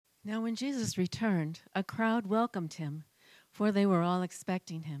Now when Jesus returned, a crowd welcomed him, for they were all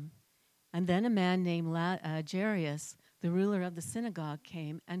expecting him. And then a man named Jairus, the ruler of the synagogue,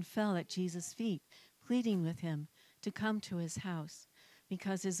 came and fell at Jesus' feet, pleading with him to come to his house,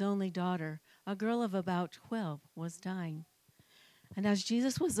 because his only daughter, a girl of about 12, was dying. And as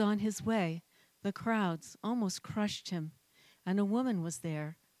Jesus was on his way, the crowds almost crushed him, and a woman was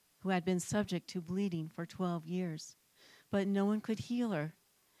there who had been subject to bleeding for 12 years, but no one could heal her.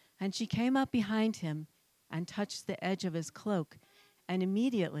 And she came up behind him and touched the edge of his cloak, and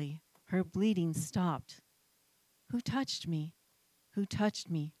immediately her bleeding stopped. "Who touched me? Who touched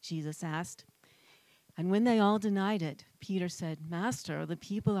me?" Jesus asked. And when they all denied it, Peter said, "Master, the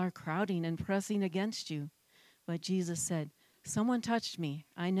people are crowding and pressing against you." But Jesus said, "Someone touched me.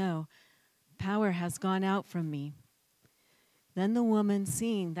 I know. Power has gone out from me." Then the woman,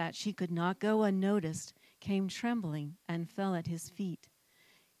 seeing that she could not go unnoticed, came trembling and fell at his feet.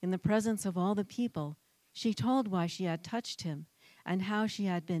 In the presence of all the people, she told why she had touched him and how she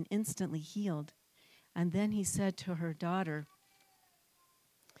had been instantly healed. And then he said to her, "Daughter,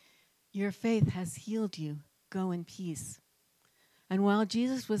 your faith has healed you. Go in peace." And while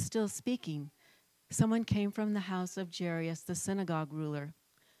Jesus was still speaking, someone came from the house of Jairus, the synagogue ruler.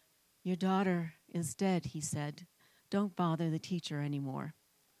 "Your daughter is dead," he said. "Don't bother the teacher anymore."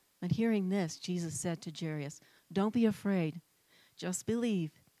 And hearing this, Jesus said to Jairus, "Don't be afraid. Just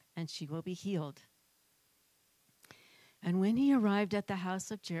believe, and she will be healed." And when he arrived at the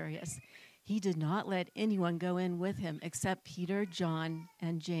house of Jairus, he did not let anyone go in with him except Peter, John,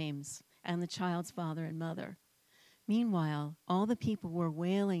 and James, and the child's father and mother. Meanwhile, all the people were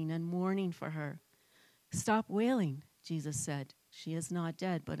wailing and mourning for her. "Stop wailing," Jesus said. "She is not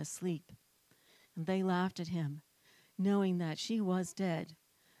dead, but asleep." And they laughed at him, knowing that she was dead.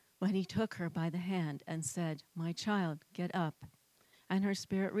 But he took her by the hand and said, "My child, get up." And her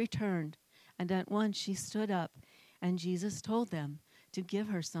spirit returned, and at once she stood up, and Jesus told them to give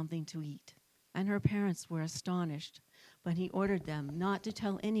her something to eat. And her parents were astonished, but he ordered them not to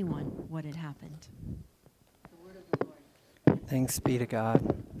tell anyone what had happened. The word of the Lord. Thanks be to God.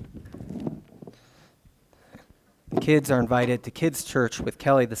 The kids are invited to Kids Church with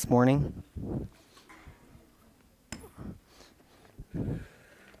Kelly this morning.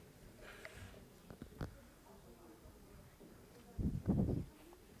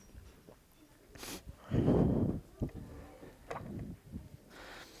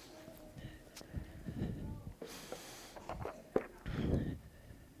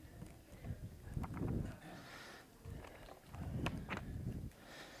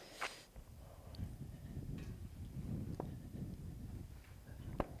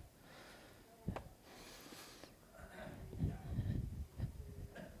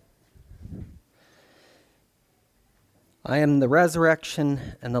 I am the resurrection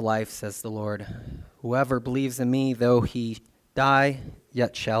and the life, says the Lord. Whoever believes in me, though he die,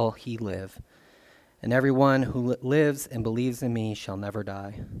 yet shall he live. And everyone who lives and believes in me shall never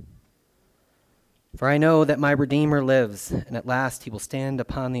die. For I know that my Redeemer lives, and at last he will stand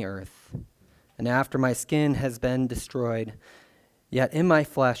upon the earth. And after my skin has been destroyed, yet in my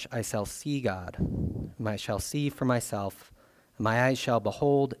flesh I shall see God, whom I shall see for myself, and my eyes shall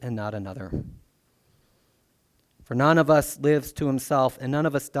behold and not another. For none of us lives to himself, and none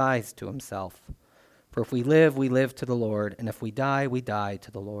of us dies to himself. For if we live to the Lord, and if we die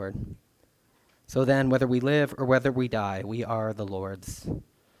to the Lord. So then, whether we live or whether we die, we are the Lord's.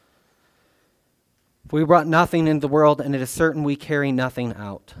 For we brought nothing into the world, and it is certain we carry nothing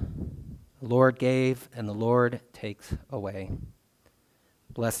out. The Lord gave, and the Lord takes away.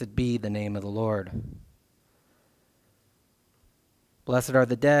 Blessed be the name of the Lord. Blessed are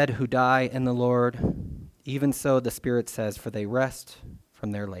the dead who die in the Lord. Even so, the Spirit says, for they rest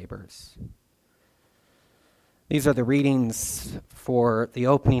from their labors. These are the readings for the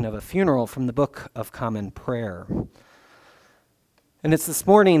opening of a funeral from the Book of Common Prayer. And it's this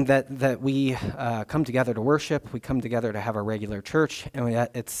morning that we come together to worship, we come together to have our regular church, and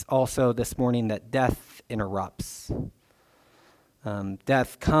it's also this morning that death interrupts.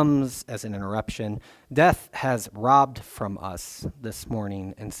 Death comes as an interruption. Death has robbed from us this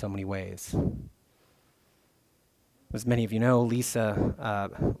morning in so many ways. As many of you know, Lisa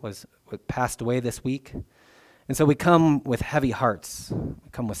passed away this week. And so we come with heavy hearts. We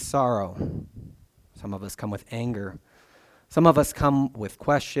come with sorrow. Some of us come with anger. Some of us come with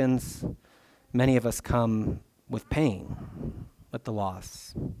questions. Many of us come with pain, with the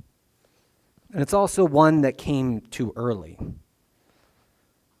loss. And it's also one that came too early.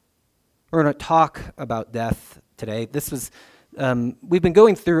 We're going to talk about death today. This was We've been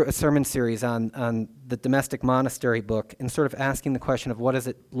going through a sermon series on the domestic monastery book and sort of asking the question of what does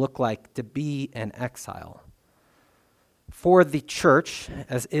it look like to be an exile? For the church,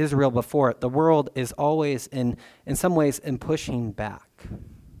 as Israel before it, the world is always, in some ways, in pushing back.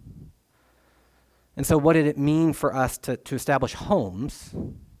 And so what did it mean for us to establish homes,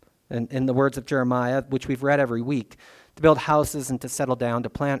 and in the words of Jeremiah, which we've read every week, to build houses and to settle down, to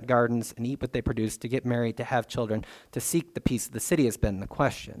plant gardens and eat what they produce, to get married, to have children, to seek the peace of the city has been the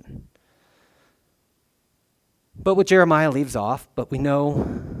question. But what Jeremiah leaves off, but we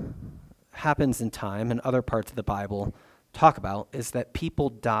know happens in time and other parts of the Bible talk about, is that people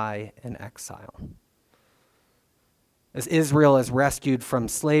die in exile. As Israel is rescued from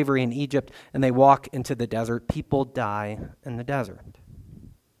slavery in Egypt and they walk into the desert, people die in the desert.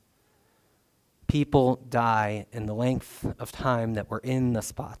 People die in the length of time that we're in the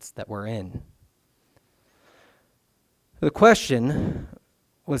spots that we're in. The question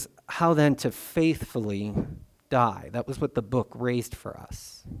was how then to faithfully die. That was what the book raised for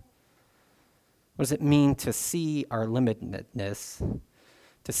us. What does it mean to see our limitedness,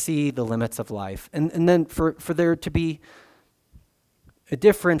 to see the limits of life, and then for there to be a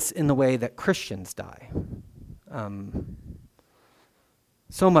difference in the way that Christians die?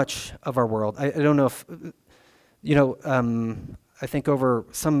 So much of our world, I don't know if, I think over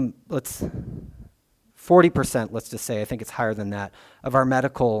 40%, let's just say, I think it's higher than that, of our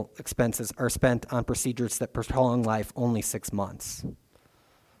medical expenses are spent on procedures that prolong life only 6 months.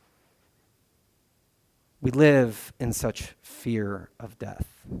 We live in such fear of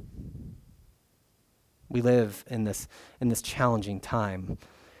death. We live in this challenging time.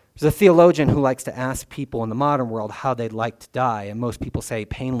 There's a theologian who likes to ask people in the modern world how they'd like to die, and most people say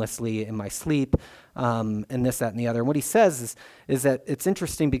painlessly in my sleep, and this, that, and the other. And what he says is that it's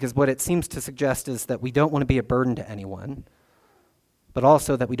interesting because what it seems to suggest is that we don't want to be a burden to anyone, but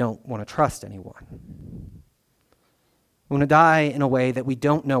also that we don't want to trust anyone. We want to die in a way that we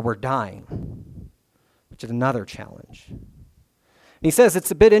don't know we're dying, which is another challenge. And he says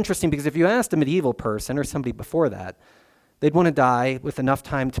it's a bit interesting because if you asked a medieval person or somebody before that, they'd want to die with enough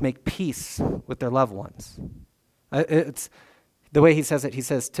time to make peace with their loved ones. It's the way he says it, he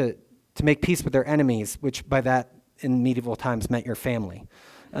says to make peace with their enemies, which by that in medieval times meant your family.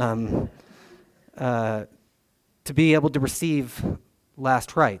 To be able to receive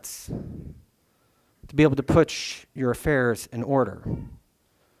last rites, to be able to put your affairs in order.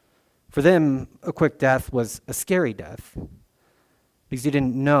 For them, a quick death was a scary death because you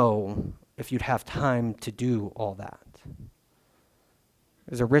didn't know if you'd have time to do all that.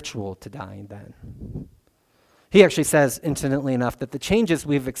 There's a ritual to dying then. He actually says, incidentally enough, that the changes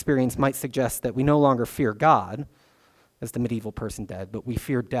we've experienced might suggest that we no longer fear God, as the medieval person did, but we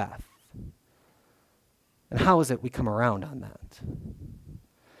fear death. And how is it we come around on that?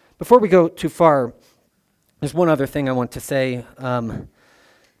 Before we go too far, there's one other thing I want to say, and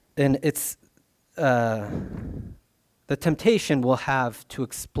it's the temptation we'll have to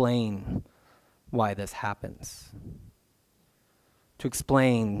explain why this happens, to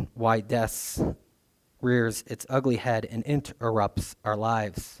explain why death rears its ugly head and interrupts our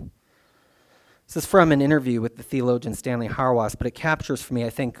lives. This is from an interview with the theologian Stanley Hauerwas, but it captures for me, I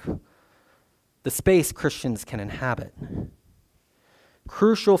think, the space Christians can inhabit.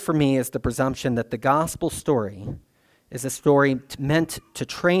 Crucial for me is the presumption that the gospel story is a story meant to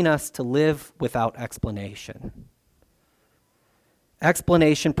train us to live without explanation.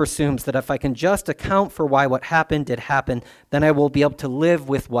 Explanation presumes that if I can just account for why what happened did happen, then I will be able to live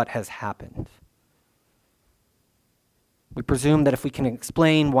with what has happened. We presume that if we can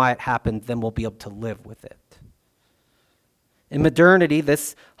explain why it happened, then we'll be able to live with it. In modernity,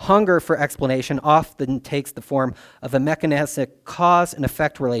 this hunger for explanation often takes the form of a mechanistic cause and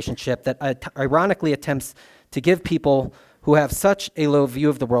effect relationship that ironically attempts to give people who have such a low view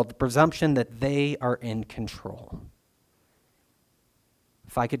of the world the presumption that they are in control.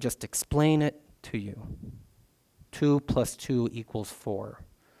 If I could just explain it to you, 2 + 2 = 4.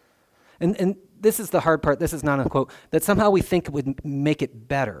 And this is the hard part, this is not a quote, that somehow we think it would make it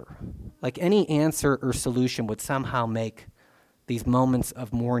better. Like any answer or solution would somehow make these moments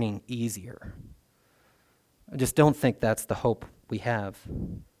of mourning easier. I just don't think that's the hope we have.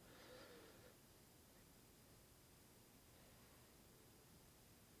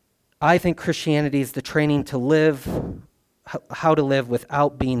 I think Christianity is the training to live, how to live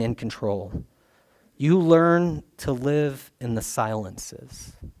without being in control. You learn to live in the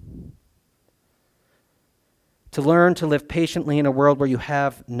silences. To learn to live patiently in a world where you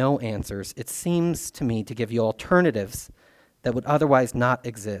have no answers, it seems to me to give you alternatives that would otherwise not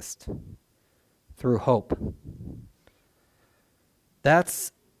exist through hope.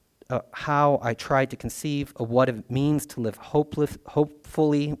 That's how I tried to conceive of what it means to live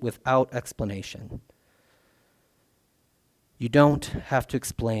hopefully without explanation. You don't have to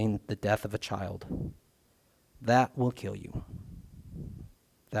explain the death of a child. That will kill you.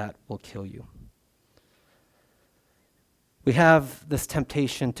 That will kill you. We have this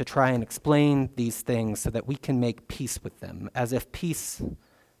temptation to try and explain these things so that we can make peace with them, as if peace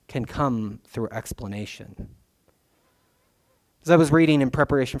can come through explanation. As I was reading in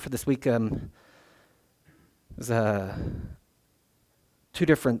preparation for this week, there's two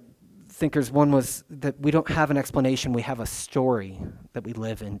different thinkers. One was that we don't have an explanation, we have a story that we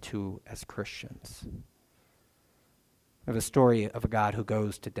live into as Christians. We have a story of a God who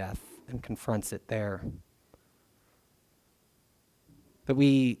goes to death and confronts it there. That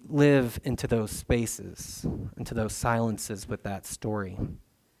we live into those spaces, into those silences with that story.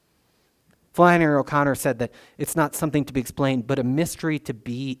 Flannery O'Connor said that it's not something to be explained, but a mystery to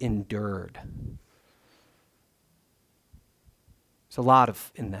be endured. There's a lot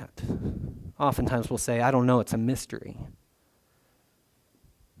in that. Oftentimes we'll say, I don't know, it's a mystery.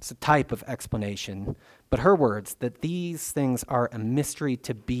 It's a type of explanation. But her words, that these things are a mystery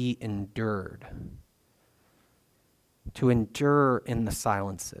to be endured. To endure in the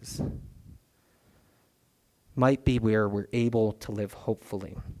silences might be where we're able to live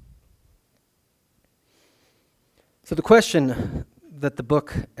hopefully. So the question that the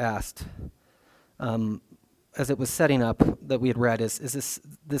book asked, as it was setting up that we had read, is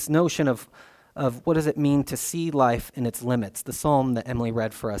this notion of what does it mean to see life in its limits? The psalm that Emily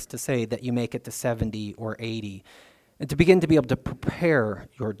read for us, to say that you make it to 70 or 80, and to begin to be able to prepare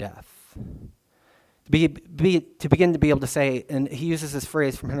your death. To begin to be able to say, and he uses this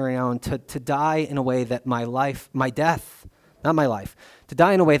phrase from Henry Allen, to die in a way that to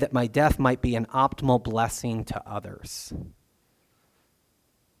die in a way that my death might be an optimal blessing to others.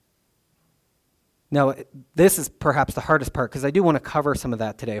 Now, this is perhaps the hardest part, because I do want to cover some of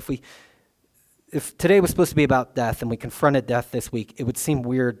that today. If today was supposed to be about death and we confronted death this week, it would seem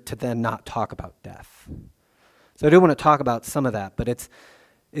weird to then not talk about death. So I do want to talk about some of that, but it's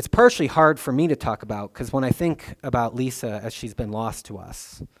partially hard for me to talk about, because when I think about Lisa as she's been lost to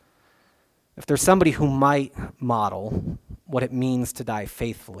us, if there's somebody who might model what it means to die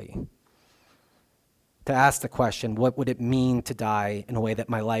faithfully, to ask the question, what would it mean to die in a way that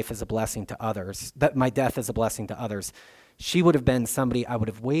my life is a blessing to others, that my death is a blessing to others, she would have been somebody I would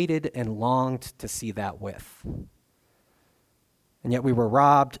have waited and longed to see that with. And yet we were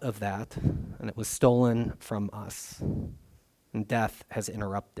robbed of that, and it was stolen from us, and death has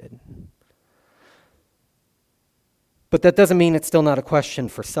interrupted. But that doesn't mean it's still not a question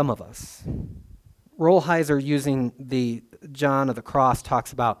for some of us. Rolheiser, using the John of the Cross,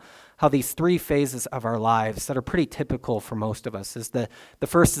 talks about how these three phases of our lives that are pretty typical for most of us is the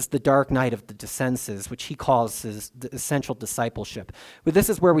first is the dark night of the senses, which he calls his essential discipleship. But this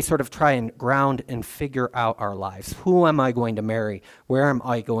is where we sort of try and ground and figure out our lives. Who am I going to marry? Where am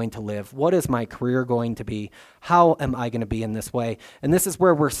I going to live? What is my career going to be? How am I going to be in this way? And this is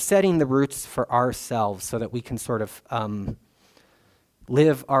where we're setting the roots for ourselves so that we can sort of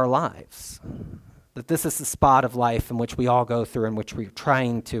live our lives. That this is the spot of life in which we all go through, in which we're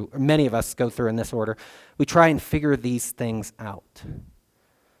trying to, or many of us go through in this order, we try and figure these things out.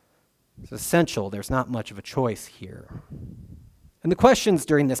 It's essential. There's not much of a choice here. And the questions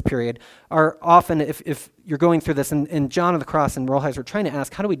during this period are often, if you're going through this, and John of the Cross and Rolheiser are trying to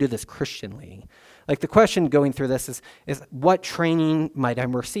ask, how do we do this Christianly? Like the question going through this is what training might I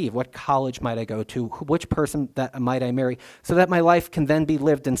receive? What college might I go to? Which person might I marry? So that my life can then be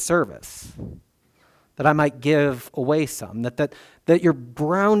lived in service. That I might give away some, that you're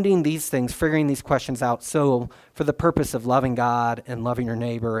grounding these things, figuring these questions out, so for the purpose of loving God and loving your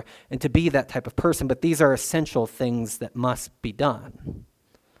neighbor and to be that type of person, but these are essential things that must be done.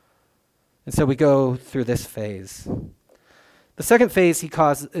 And so we go through this phase. The second phase he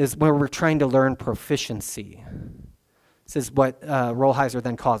calls is where we're trying to learn proficiency. This is what Rolheiser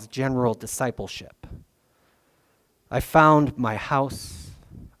then calls general discipleship. I found my house,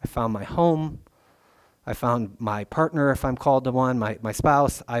 I found my home, I found my partner, if I'm called to one, my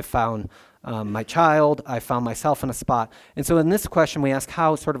spouse. I found my child. I found myself in a spot. And so in this question, we ask,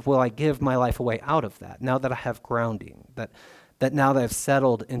 how sort of will I give my life away out of that, now that I have grounding, that now that I've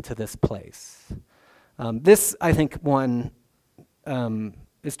settled into this place? This, I think, one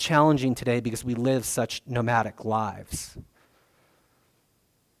is challenging today because we live such nomadic lives.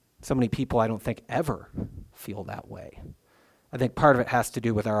 So many people, I don't think, ever feel that way. I think part of it has to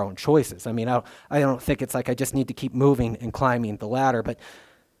do with our own choices. I mean, I don't think it's like I just need to keep moving and climbing the ladder, but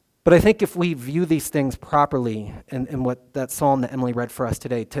But I think if we view these things properly, and what that psalm that Emily read for us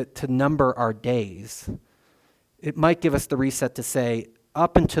today, to number our days, it might give us the reset to say,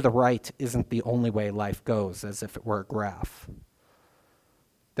 up and to the right isn't the only way life goes, as if it were a graph.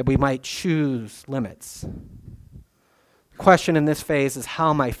 That we might choose limits. The question in this phase is,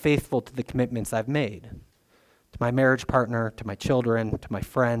 how am I faithful to the commitments I've made? To my marriage partner, to my children, to my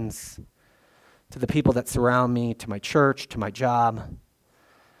friends, to the people that surround me, to my church, to my job.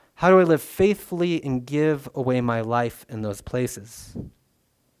 How do I live faithfully and give away my life in those places?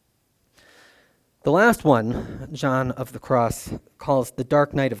 The last one, John of the Cross calls the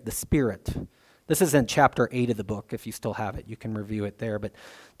dark night of the Spirit. This is in chapter 8 of the book. If you still have it, you can review it there. But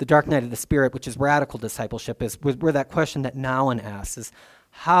the dark night of the Spirit, which is radical discipleship, is where that question that Nouwen asks is,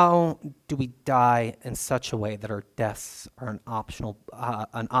 how do we die in such a way that our deaths are an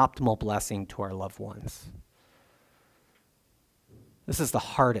optimal blessing to our loved ones? This is the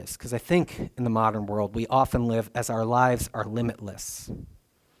hardest, because I think in the modern world we often live as our lives are limitless.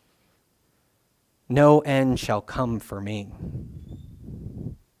 No end shall come for me.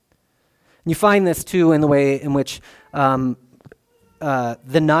 And you find this too in the way in which the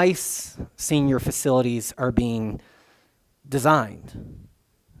nice senior facilities are being designed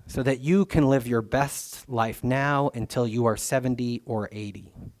so that you can live your best life now until you are 70 or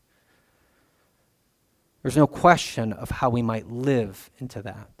 80. There's no question of how we might live into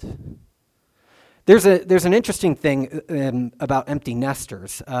that. There's an interesting thing about empty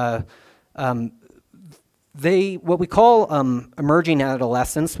nesters. What we call emerging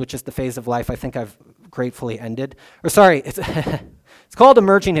adolescence, which is the phase of life I think I've gratefully ended. It's called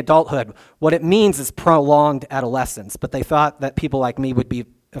emerging adulthood. What it means is prolonged adolescence, but they thought that people like me would be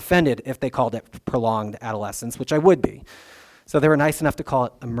offended if they called it prolonged adolescence, which I would be. So they were nice enough to call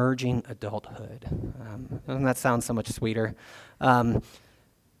it emerging adulthood. Doesn't that sound so much sweeter? But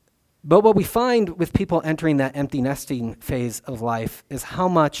what we find with people entering that empty nesting phase of life is how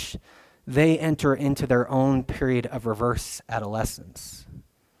much they enter into their own period of reverse adolescence.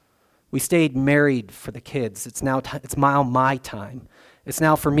 We stayed married for the kids. It's now my time. It's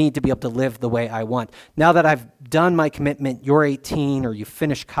now for me to be able to live the way I want. Now that I've done my commitment, you're 18 or you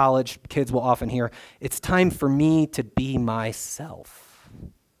finished college, kids will often hear, it's time for me to be myself.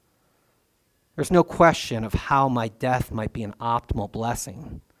 There's no question of how my death might be an optimal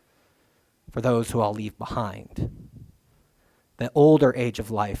blessing for those who I'll leave behind. The older age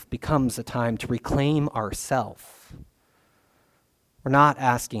of life becomes a time to reclaim ourself. We're not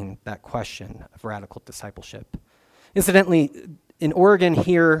asking that question of radical discipleship. Incidentally, in Oregon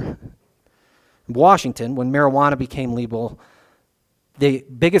here, Washington, when marijuana became legal, the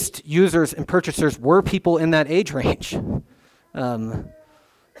biggest users and purchasers were people in that age range.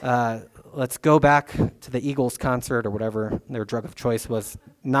 Let's go back to the Eagles concert or whatever their drug of choice was,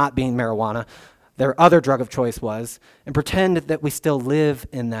 not being marijuana. Their other drug of choice was, and pretend that we still live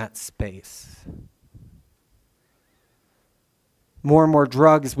in that space. More and more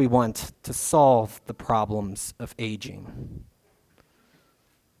drugs we want to solve the problems of aging.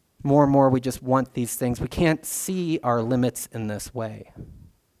 More and more we just want these things. We can't see our limits in this way.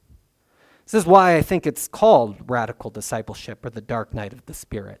 This is why I think it's called radical discipleship or the dark night of the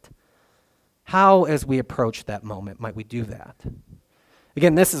Spirit. How, as we approach that moment, might we do that?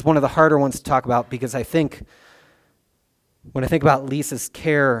 Again, this is one of the harder ones to talk about because I think when I think about Lisa's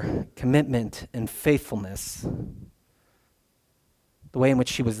care, commitment, and faithfulness, the way in which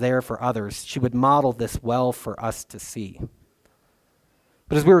she was there for others, she would model this well for us to see.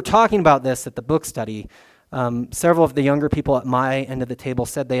 But as we were talking about this at the book study, several of the younger people at my end of the table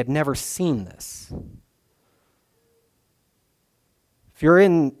said they had never seen this. If you're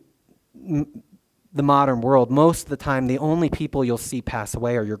in the modern world, most of the time the only people you'll see pass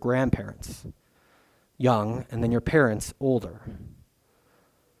away are your grandparents, young, and then your parents, older.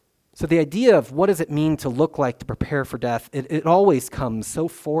 So the idea of what does it mean to look like to prepare for death, it always comes so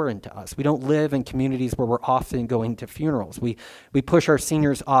foreign to us. We don't live in communities where we're often going to funerals. We push our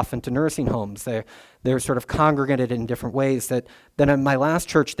seniors off into nursing homes. They're sort of congregated in different ways. Then in my last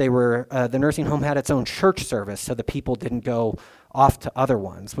church, the nursing home had its own church service, so the people didn't go off to other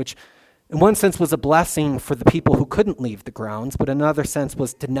ones, which in one sense was a blessing for the people who couldn't leave the grounds, but in another sense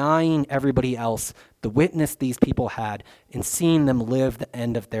was denying everybody else the witness these people had in seeing them live the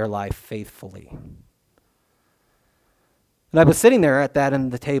end of their life faithfully. And I was sitting there at that end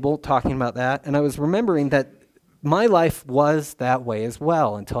of the table talking about that, and I was remembering that my life was that way as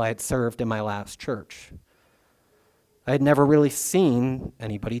well until I had served in my last church. I had never really seen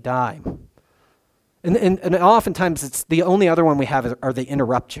anybody die. And oftentimes it's the only other one we have are the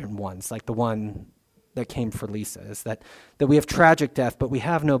interruption ones, like the one that came for Lisa, is that we have tragic death, but we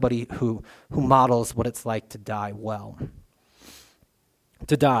have nobody who models what it's like to die well.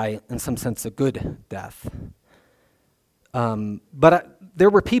 To die, in some sense, a good death. But there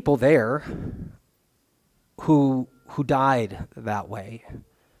were people there who died that way.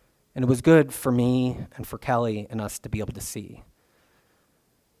 And it was good for me and for Kelly and us to be able to see.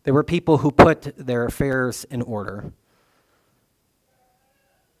 There were people who put their affairs in order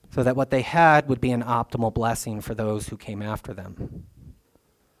so that what they had would be an optimal blessing for those who came after them.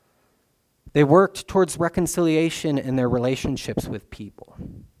 They worked towards reconciliation in their relationships with people.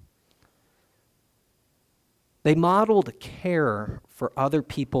 They modeled care for other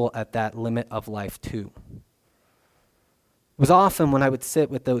people at that limit of life too. It was often when I would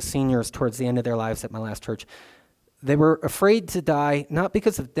sit with those seniors towards the end of their lives at my last church, they were afraid to die, not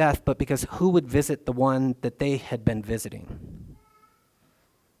because of death, but because who would visit the one that they had been visiting?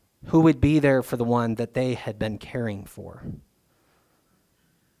 Who would be there for the one that they had been caring for?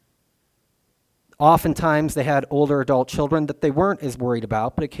 Oftentimes they had older adult children that they weren't as worried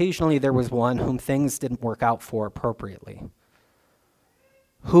about, but occasionally there was one whom things didn't work out for appropriately.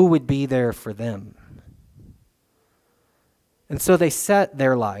 Who would be there for them? And so they set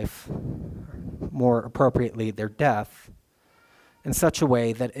their life, more appropriately their death, in such a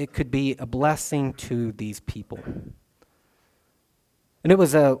way that it could be a blessing to these people. And it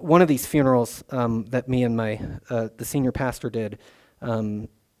was one of these funerals that me and the senior pastor did,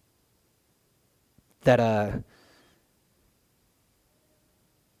 that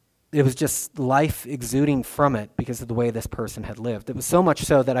it was just life exuding from it because of the way this person had lived. It was so much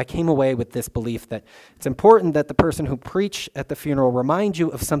so that I came away with this belief that it's important that the person who preached at the funeral remind you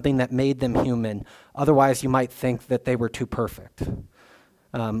of something that made them human. Otherwise, you might think that they were too perfect.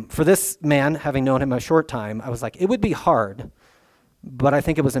 For this man, having known him a short time, I was like, it would be hard, but I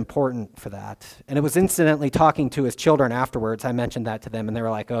think it was important for that. And it was incidentally talking to his children afterwards. I mentioned that to them, and they were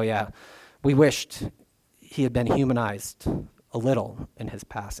like, oh yeah, we wished he had been humanized a little in his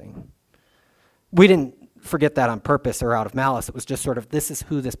passing. We didn't forget that on purpose or out of malice. It was just sort of, this is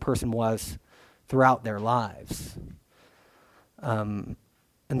who this person was throughout their lives. And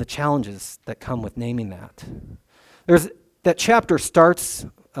the challenges that come with naming that. That chapter starts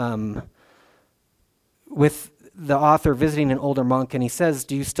with the author visiting an older monk, and he says,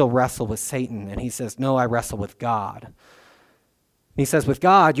 do you still wrestle with Satan? And he says, no, I wrestle with God. He says, with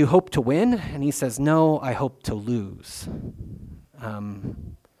God, you hope to win? And he says, no, I hope to lose.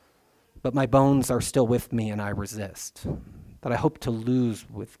 But my bones are still with me and I resist. That I hope to lose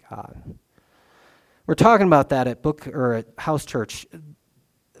with God. We're talking about that at House Church.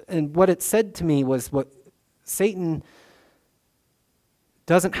 And what it said to me was what Satan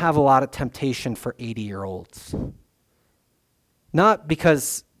doesn't have a lot of temptation for 80-year-olds. Not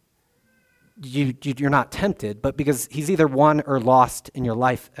because you're not tempted, but because he's either won or lost in your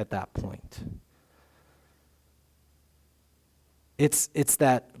life at that point. It's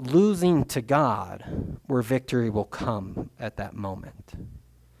that losing to God where victory will come at that moment.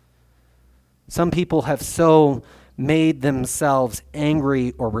 Some people have so made themselves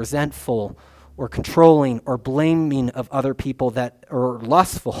angry or resentful or controlling or blaming of other people that are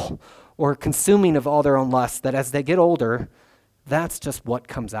lustful or consuming of all their own lusts that as they get older, that's just what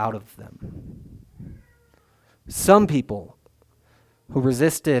comes out of them. Some people who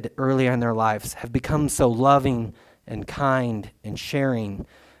resisted earlier in their lives have become so loving and kind and sharing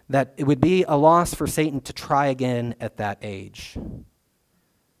that it would be a loss for Satan to try again at that age.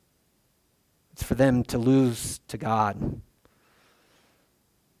 It's for them to lose to God.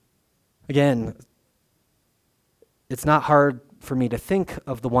 Again, it's not hard for me to think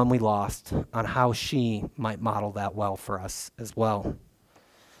of the one we lost on how she might model that well for us as well.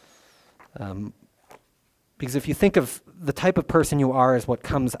 Because if you think of the type of person you are as what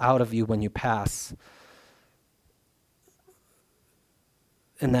comes out of you when you pass,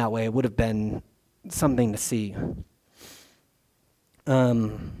 in that way, it would have been something to see.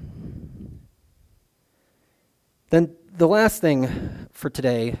 Then the last thing for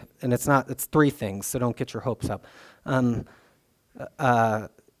today, and it's three things, so don't get your hopes up,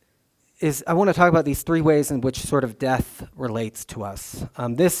 is I want to talk about these three ways in which sort of death relates to us.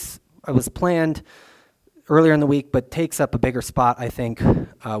 This was planned earlier in the week, but takes up a bigger spot, I think,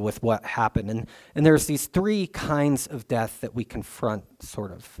 with what happened. And there's these three kinds of death that we confront,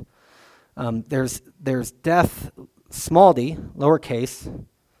 sort of. There's death, small d, lowercase,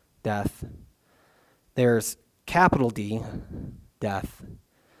 death. There's capital D, death.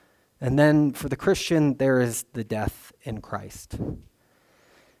 And then for the Christian, there is the death in Christ,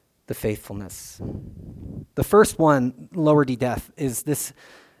 the faithfulness. The first one, lower d, death, is this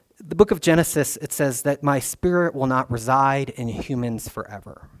the book of Genesis, it says that my spirit will not reside in humans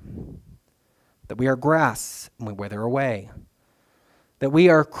forever. That we are grass and we wither away. That we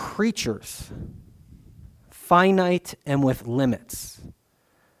are creatures, finite and with limits.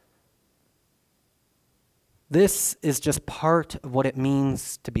 This is just part of what it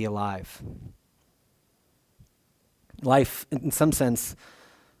means to be alive. Life, in some sense,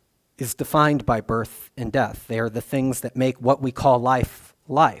 is defined by birth and death. They are the things that make what we call life,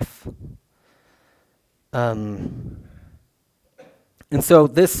 life. And so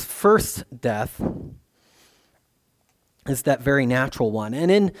this first death is that very natural one.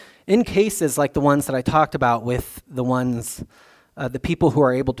 And in cases like the ones that I talked about with the people who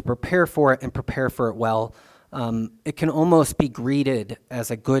are able to prepare for it and prepare for it well, it can almost be greeted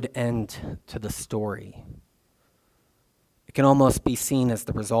as a good end to the story. It can almost be seen as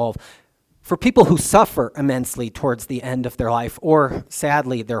the resolve. For people who suffer immensely towards the end of their life, or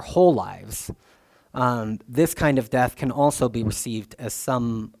sadly their whole lives, this kind of death can also be received as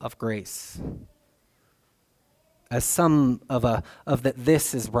some of grace, as some of that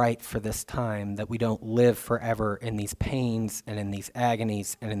this is right for this time, that we don't live forever in these pains and in these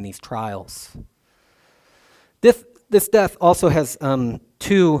agonies and in these trials. This death also has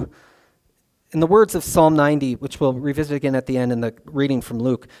two. In the words of Psalm 90, which we'll revisit again at the end in the reading from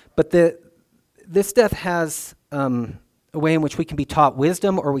Luke, but this death has a way in which we can be taught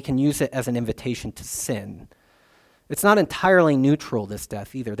wisdom, or we can use it as an invitation to sin. It's not entirely neutral, this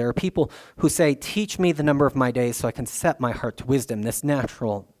death, either. There are people who say, teach me the number of my days so I can set my heart to wisdom. This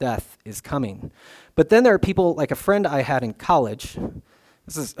natural death is coming. But then there are people, like a friend I had in college.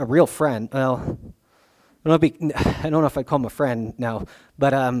 This is a real friend. Well, I don't know if I'd call him a friend now,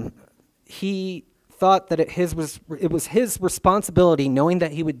 but he thought that it was his responsibility, knowing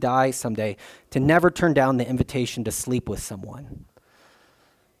that he would die someday, to never turn down the invitation to sleep with someone.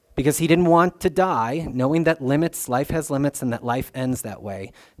 Because he didn't want to die, knowing that life has limits and that life ends that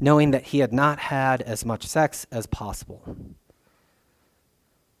way, knowing that he had not had as much sex as possible.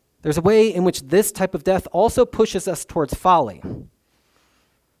 There's a way in which this type of death also pushes us towards folly.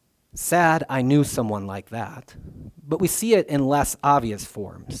 Sad, I knew someone like that, but we see it in less obvious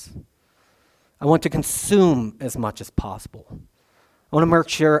forms. I want to consume as much as possible. I want to make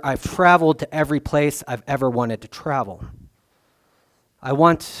sure I've traveled to every place I've ever wanted to travel. I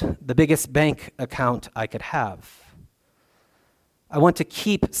want the biggest bank account I could have. I want to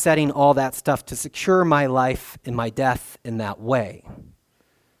keep setting all that stuff to secure my life and my death in that way.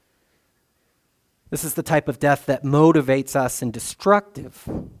 This is the type of death that motivates us in destructive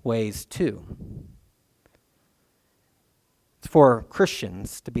ways too. It's for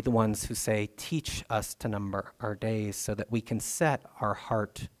Christians to be the ones who say, teach us to number our days so that we can set our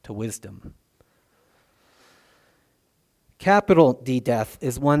heart to wisdom. Capital D death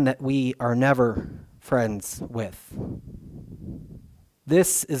is one that we are never friends with.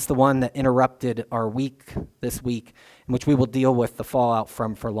 This is the one that interrupted our week this week, in which we will deal with the fallout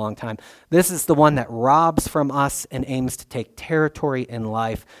from for a long time. This is the one that robs from us and aims to take territory in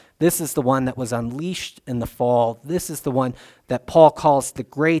life. This is the one that was unleashed in the fall. This is the one that Paul calls the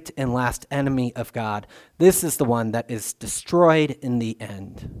great and last enemy of God. This is the one that is destroyed in the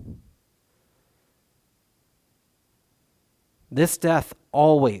end. This death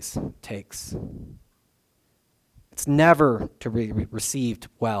always takes. It's never to be received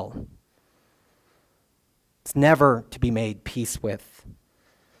well. It's never to be made peace with.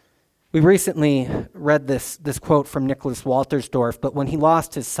 We recently read this quote from Nicholas Waltersdorf, but when he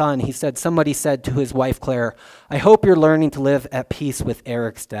lost his son, he said, somebody said to his wife, Claire, I hope you're learning to live at peace with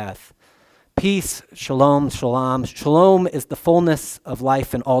Eric's death. Peace, shalom, shalom. Shalom is the fullness of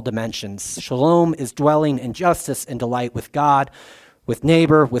life in all dimensions. Shalom is dwelling in justice and delight with God, with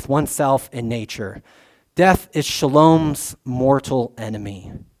neighbor, with oneself, and nature. Death is shalom's mortal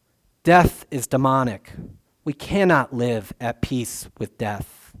enemy. Death is demonic. We cannot live at peace with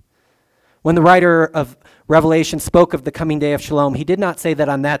death. When the writer of Revelation spoke of the coming day of shalom, he did not say that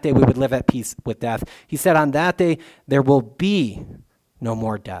on that day we would live at peace with death. He said on that day there will be no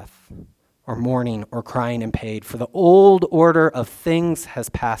more death, or mourning, or crying in pain, for the old order of things has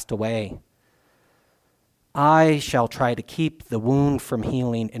passed away. I shall try to keep the wound from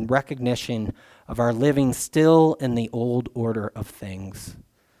healing in recognition of our living still in the old order of things.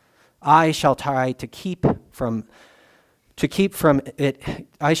 I shall try to keep it from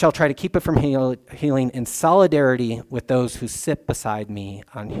healing in solidarity with those who sit beside me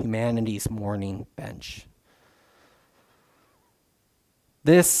on humanity's mourning bench.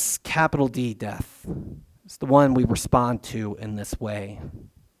 This capital D death is the one we respond to in this way.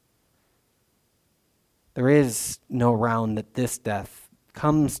 There is no round that this death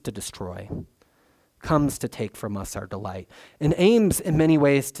comes to destroy, comes to take from us our delight, and aims in many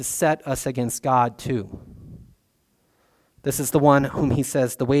ways to set us against God too. This is the one whom he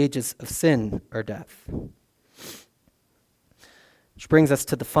says the wages of sin are death. Which brings us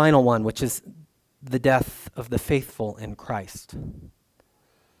to the final one, which is the death of the faithful in Christ.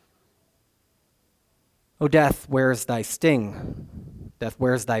 O death, where is thy sting? Death,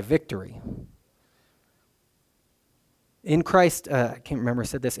 where is thy victory? In Christ, I can't remember who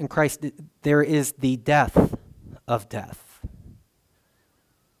said this, in Christ there is the death of death.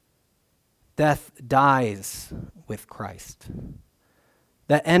 Death dies with Christ.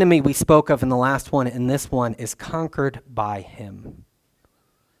 The enemy we spoke of in the last one and this one is conquered by him.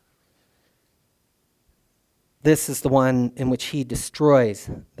 This is the one in which he destroys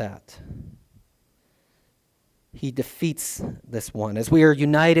that. He defeats this one. As we are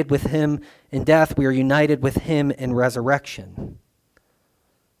united with him in death, we are united with him in resurrection.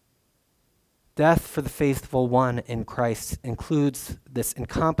 Death for the faithful one in Christ includes this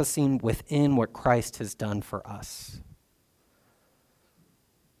encompassing within what Christ has done for us.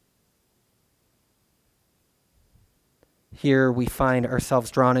 Here we find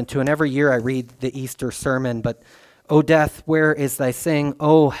ourselves drawn into, and every year I read the Easter sermon, but O death, where is thy sting?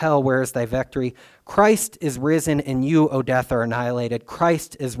 O hell, where is thy victory? Christ is risen, and you, O death, are annihilated.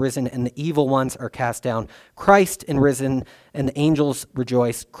 Christ is risen, and the evil ones are cast down. Christ is risen, and the angels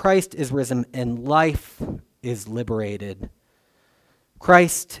rejoice. Christ is risen, and life is liberated.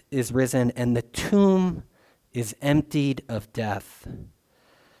 Christ is risen, and the tomb is emptied of death.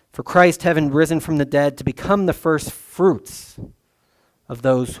 For Christ, having risen from the dead, to become the first fruits of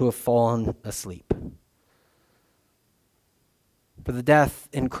those who have fallen asleep. For the death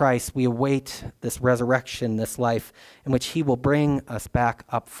in Christ, we await this resurrection, this life, in which he will bring us back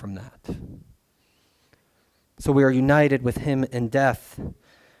up from that. So we are united with him in death.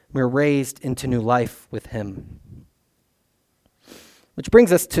 We are raised into new life with him. Which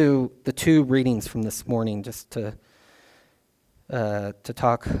brings us to the two readings from this morning, just to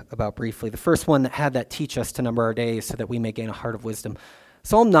talk about briefly. The first one that had that teach us to number our days so that we may gain a heart of wisdom.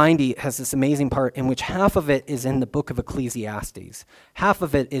 Psalm 90 has this amazing part in which half of it is in the book of Ecclesiastes. Half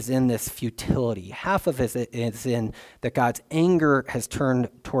of it is in this futility. Half of it is in that God's anger has turned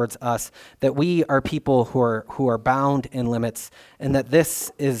towards us, that we are people who are bound in limits, and that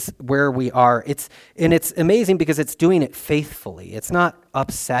this is where we are. It's amazing because it's doing it faithfully. It's not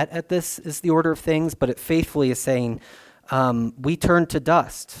upset at this is the order of things, but it faithfully is saying, we turn to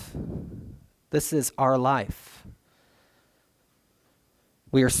dust. This is our life.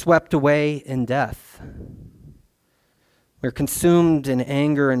 We are swept away in death. We're consumed in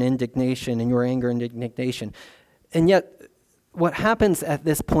anger and indignation, in your anger and indignation. And yet, what happens at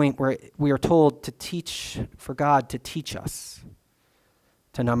this point where we are told to teach, for God to teach us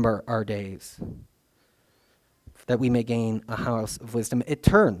to number our days, that we may gain a house of wisdom, it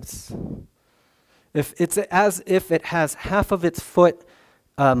turns. If it's as if it has half of its foot,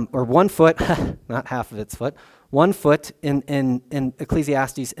 or 1 foot, not half of its foot, 1 foot in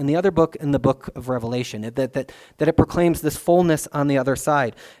Ecclesiastes, and the other book in the book of Revelation, that it proclaims this fullness on the other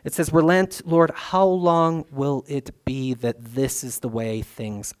side. It says, relent, Lord, how long will it be that this is the way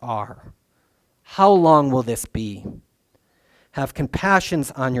things are? How long will this be? Have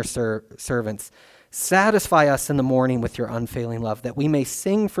compassions on your servants. Satisfy us in the morning with your unfailing love, that we may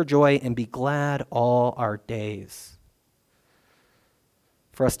sing for joy and be glad all our days.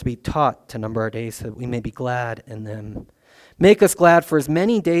 For us to be taught to number our days so that we may be glad in them. Make us glad for as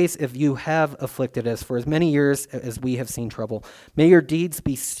many days as you have afflicted us, for as many years as we have seen trouble. May your deeds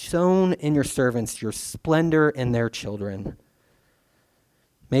be sown in your servants, your splendor in their children.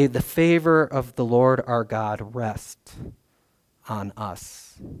 May the favor of the Lord our God rest on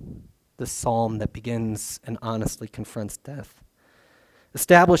us. The psalm that begins and honestly confronts death.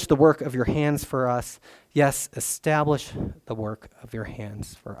 Establish the work of your hands for us. Yes, establish the work of your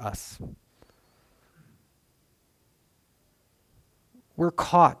hands for us. We're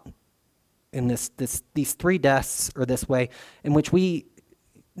caught in these three deaths, or this way, in which we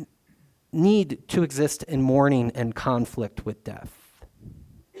need to exist in mourning and conflict with death.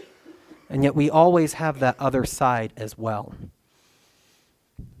 And yet we always have that other side as well.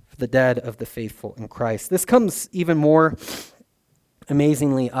 For the dead of the faithful in Christ. This comes even more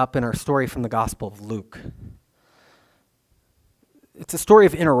amazingly up in our story from the Gospel of Luke. It's a story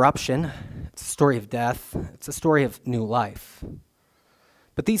of interruption. It's a story of death. It's a story of new life.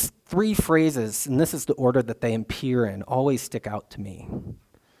 But these three phrases, and this is the order that they appear in, always stick out to me.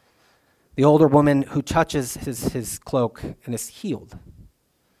 The older woman who touches his cloak and is healed.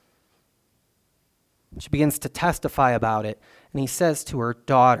 She begins to testify about it, and he says to her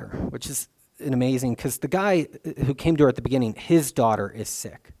daughter, which is an amazing, because the guy who came to her at the beginning, his daughter is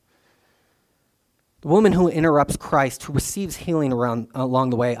sick. The woman who interrupts Christ, who receives healing along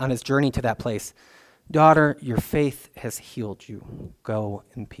the way on his journey to that place, daughter, your faith has healed you. Go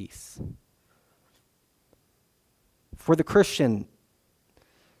in peace. For the Christian,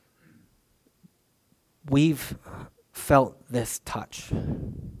 we've felt this touch.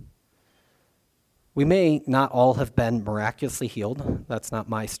 We may not all have been miraculously healed. That's not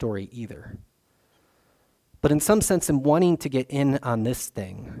my story either. But in some sense, in wanting to get in on this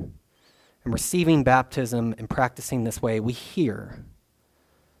thing and receiving baptism and practicing this way, we hear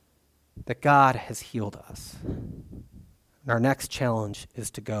that God has healed us. And our next challenge is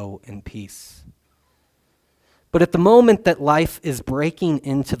to go in peace. But at the moment that life is breaking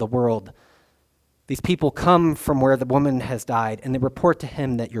into the world, these people come from where the woman has died, and they report to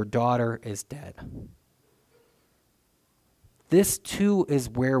him that your daughter is dead. This too is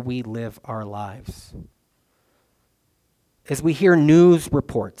where we live our lives. As we hear news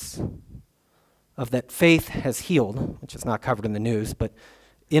reports of that faith has healed, which is not covered in the news, but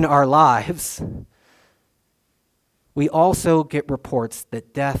in our lives, we also get reports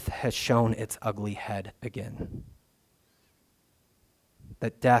that death has shown its ugly head again.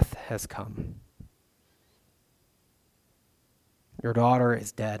 That death has come. Your daughter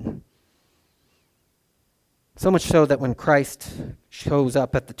is dead. So much so that when Christ shows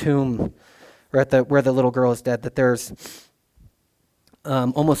up at the tomb, or at where the little girl is dead, that there's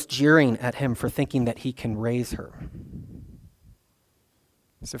almost jeering at him for thinking that he can raise her.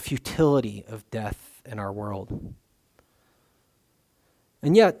 It's a futility of death in our world.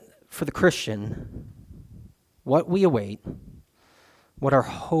 And yet, for the Christian, what we await, what our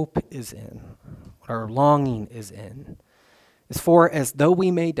hope is in, what our longing is in, is for as though we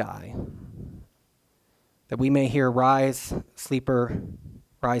may die, that we may hear, rise, sleeper,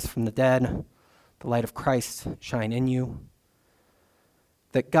 rise from the dead, the light of Christ shine in you,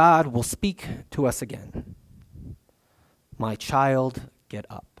 that God will speak to us again. My child, get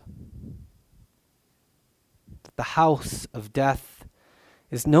up. The house of death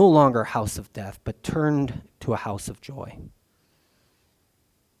is no longer a house of death, but turned to a house of joy.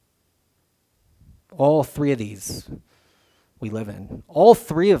 All three of these we live in. All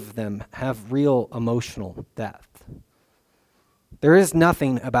three of them have real emotional depth. There is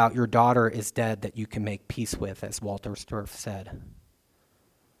nothing about your daughter is dead that you can make peace with, as Walter Sturff said.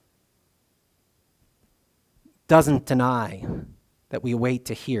 Doesn't deny that we wait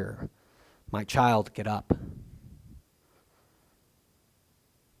to hear, my child, get up.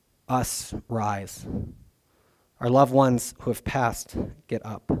 Us, rise. Our loved ones who have passed, get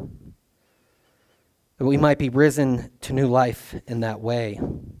up. That we might be risen to new life in that way.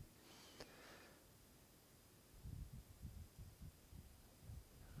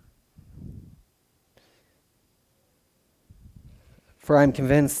 For I am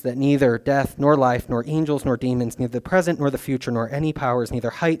convinced that neither death, nor life, nor angels, nor demons, neither the present nor the future, nor any powers,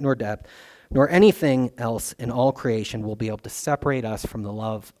 neither height nor depth, nor anything else in all creation will be able to separate us from the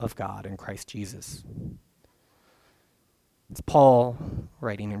love of God in Christ Jesus. It's Paul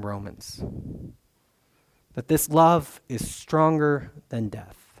writing in Romans. That this love is stronger than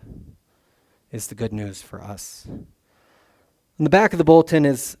death is the good news for us. In the back of the bulletin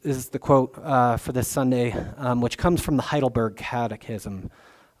is the quote for this Sunday, which comes from the Heidelberg Catechism.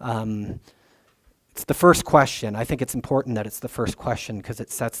 It's the first question. I think it's important that it's the first question because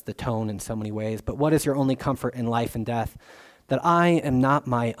it sets the tone in so many ways. But what is your only comfort in life and death? That I am not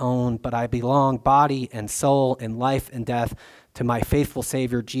my own, but I belong body and soul in life and death to my faithful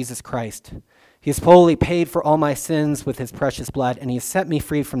Savior, Jesus Christ. He has fully paid for all my sins with his precious blood, and he has set me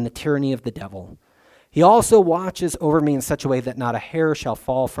free from the tyranny of the devil. He also watches over me in such a way that not a hair shall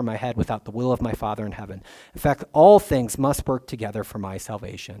fall from my head without the will of my Father in heaven. In fact, all things must work together for my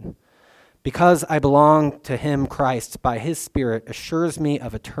salvation. Because I belong to him, Christ, by his Spirit, assures me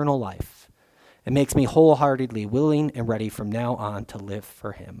of eternal life and makes me wholeheartedly willing and ready from now on to live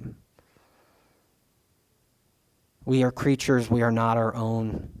for him. We are creatures, we are not our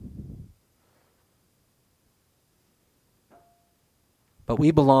own. But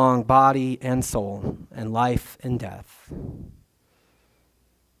we belong body and soul and life and death.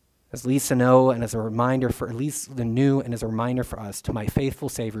 As Lisa knew, and as a reminder for at least the new, and as a reminder for us, to my faithful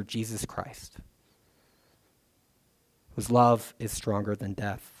Savior, Jesus Christ, whose love is stronger than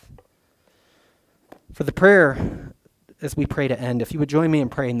death. For the prayer as we pray to end, if you would join me in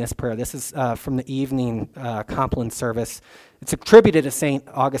praying this prayer. This is from the evening Compline service. It's attributed to St.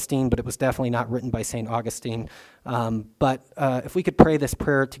 Augustine, but it was definitely not written by St. Augustine. But if we could pray this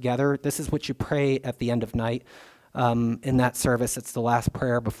prayer together, this is what you pray at the end of night. In that service, it's the last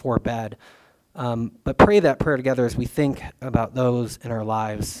prayer before bed. But pray that prayer together as we think about those in our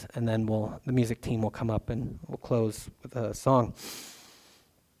lives, and then the music team will come up and we'll close with a song.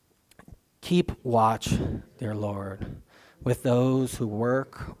 Keep watch, dear Lord, with those who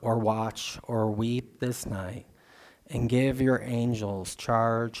work or watch or weep this night, and give your angels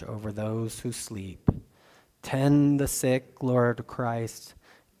charge over those who sleep. Tend the sick, Lord Christ,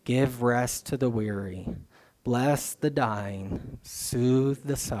 give rest to the weary, bless the dying, soothe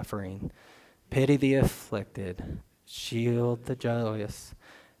the suffering, pity the afflicted, shield the joyous,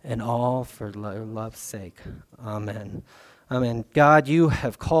 and all for love's sake. Amen. Amen. God, you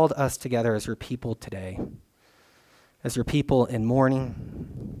have called us together as your people today, as your people in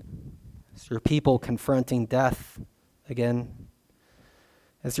mourning, as your people confronting death again,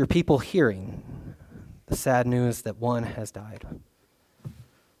 as your people hearing the sad news that one has died.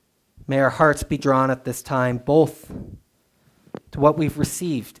 May our hearts be drawn at this time both to what we've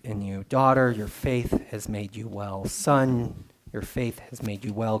received in you. Daughter, your faith has made you well. Son, your faith has made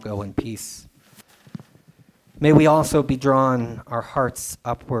you well. Go in peace. May we also be drawn our hearts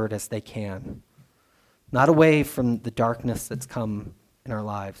upward as they can, not away from the darkness that's come in our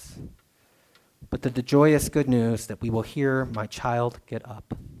lives, but to the joyous good news that we will hear, my child, get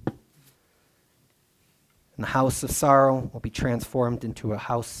up. And the house of sorrow will be transformed into a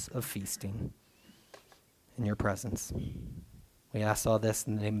house of feasting in your presence. We ask all this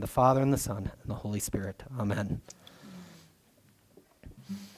in the name of the Father, and the Son, and the Holy Spirit. Amen.